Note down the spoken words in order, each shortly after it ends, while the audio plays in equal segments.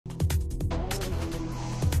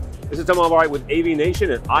This is Tom Albright with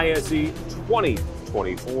AVNation at ISE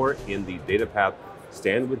 2024 in the Datapath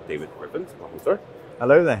stand with David Griffiths. Welcome, sir.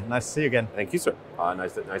 Hello there. Nice to see you again. Thank you, sir.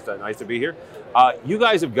 Nice to be here. You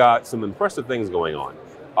guys have got some impressive things going on.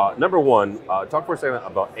 Number one, talk for a second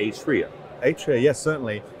about Atria. Atria, yes,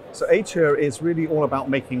 certainly. So Atria is really all about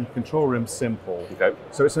making control rooms simple. Okay.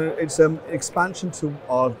 So it's an expansion to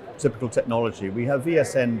our typical technology. We have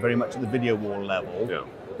VSN very much at the video wall level. Yeah.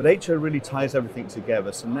 But Atria really ties everything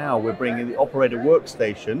together. So now we're bringing the operator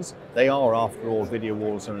workstations. They are, after all, video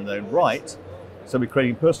walls in their own right. So we're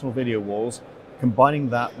creating personal video walls, combining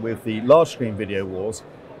that with the large screen video walls,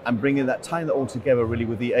 and bringing that, tying that all together really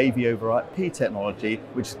with the AV over IP technology,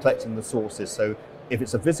 which is collecting the sources. So if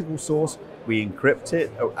it's a physical source, we encrypt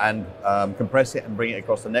it and compress it and bring it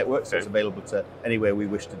across the network, so it's available to anywhere we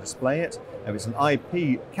wish to display it. If it's an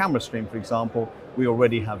IP camera stream, for example, we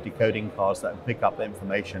already have decoding cards that pick up the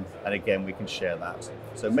information, and again, we can share that.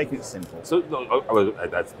 So making it simple. So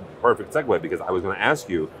that's a perfect segue, because I was going to ask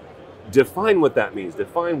you, define what that means.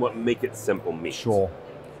 Define what make it simple means. Sure.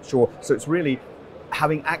 So it's really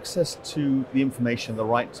having access to the information at the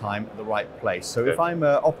right time, at the right place. So if I'm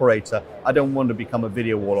an operator, I don't want to become a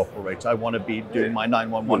video wall operator. I want to be doing my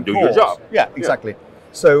 911 do calls. your job. Yeah, exactly.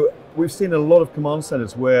 So we've seen a lot of command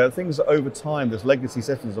centers where things over time, there's legacy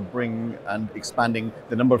systems are bringing and expanding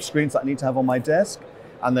the number of screens that I need to have on my desk,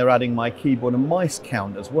 and they're adding my keyboard and mice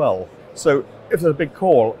count as well. So if there's a big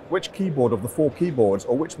call, which keyboard of the 4 keyboards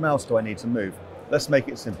or which mouse do I need to move? Let's make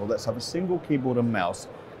it simple. Let's have a single keyboard and mouse.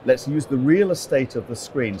 Let's use the real estate of the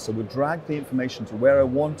screen. So we'll drag the information to where I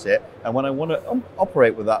want it. And when I want to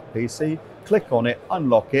operate with that PC, click on it,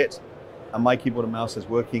 unlock it, and my keyboard and mouse is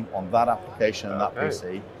working on that application and that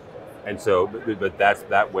PC. And so, but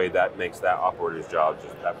that makes that operator's job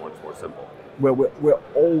just that much more simple. We're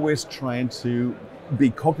always trying to be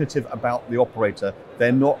cognitive about the operator.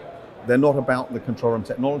 They're not about the control room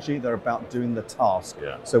technology, they're about doing the task.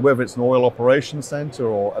 Yeah. So whether it's an oil operations center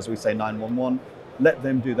or, as we say, 911, let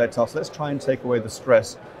them do their task. Let's try and take away the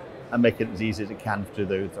stress and make it as easy as it can to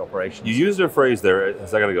do the operations. You used a phrase there a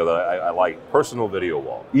second ago that I like, personal video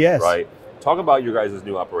wall. Yes. Right? Talk about your guys'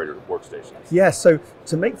 new operator workstations. Yeah, so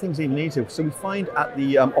to make things even easier, so we find at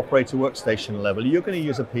the operator workstation level, you're going to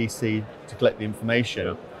use a PC to collect the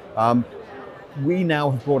information. Yeah. We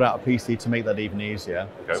now have brought out a PC to make that even easier.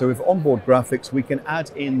 Okay. So with onboard graphics, we can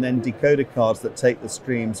add in then decoder cards that take the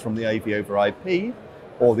streams from the AV over IP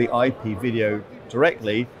or the IP video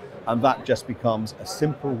directly, and that just becomes a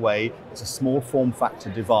simple way. It's a small form factor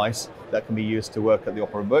device that can be used to work at the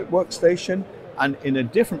operator workstation, and in a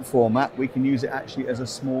different format, we can use it actually as a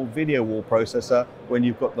small video wall processor when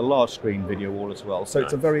you've got the large screen video wall as well. So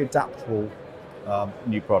It's a very adaptable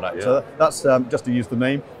new product. Yeah. So that's just to use the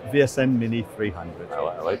name, VSN Mini 300.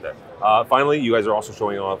 I like that. Finally, you guys are also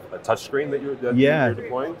showing off a touchscreen that you're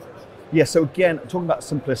deploying? Yeah, so again, talking about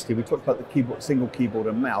simplicity, we talked about the keyboard, single keyboard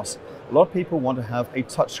and mouse. A lot of people want to have a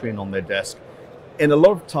touchscreen on their desk. In a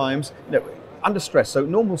lot of times, under stress, so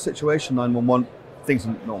normal situation, 911, things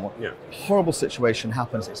are normal. Yeah. Horrible situation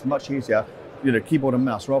happens, it's much easier, keyboard and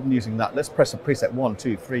mouse, rather than using that, let's press a preset 1,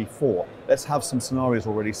 2, 3, 4. Let's have some scenarios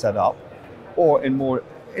already set up. Or in more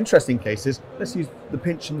interesting cases, let's use the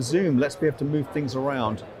pinch and zoom. Let's be able to move things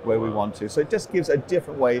around where we want to. So it just gives a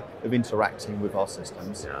different way of interacting with our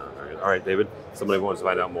systems. Yeah. All right, David, somebody wants to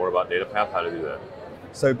find out more about Datapath, how to do that?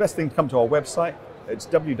 So best thing to come to our website. It's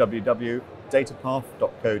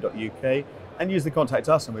www.datapath.co.uk and use the contact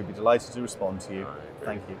us, and we'd be delighted to respond to you. Right,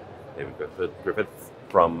 thank you. David Griffiths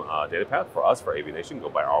from Datapath. For us, for AVNation, go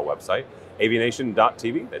by our website,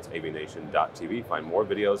 avnation.tv. That's avnation.tv. Find more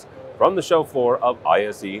videos from the show floor of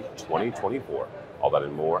ISE 2024. All that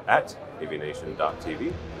and more at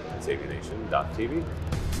avnation.tv. That's avnation.tv.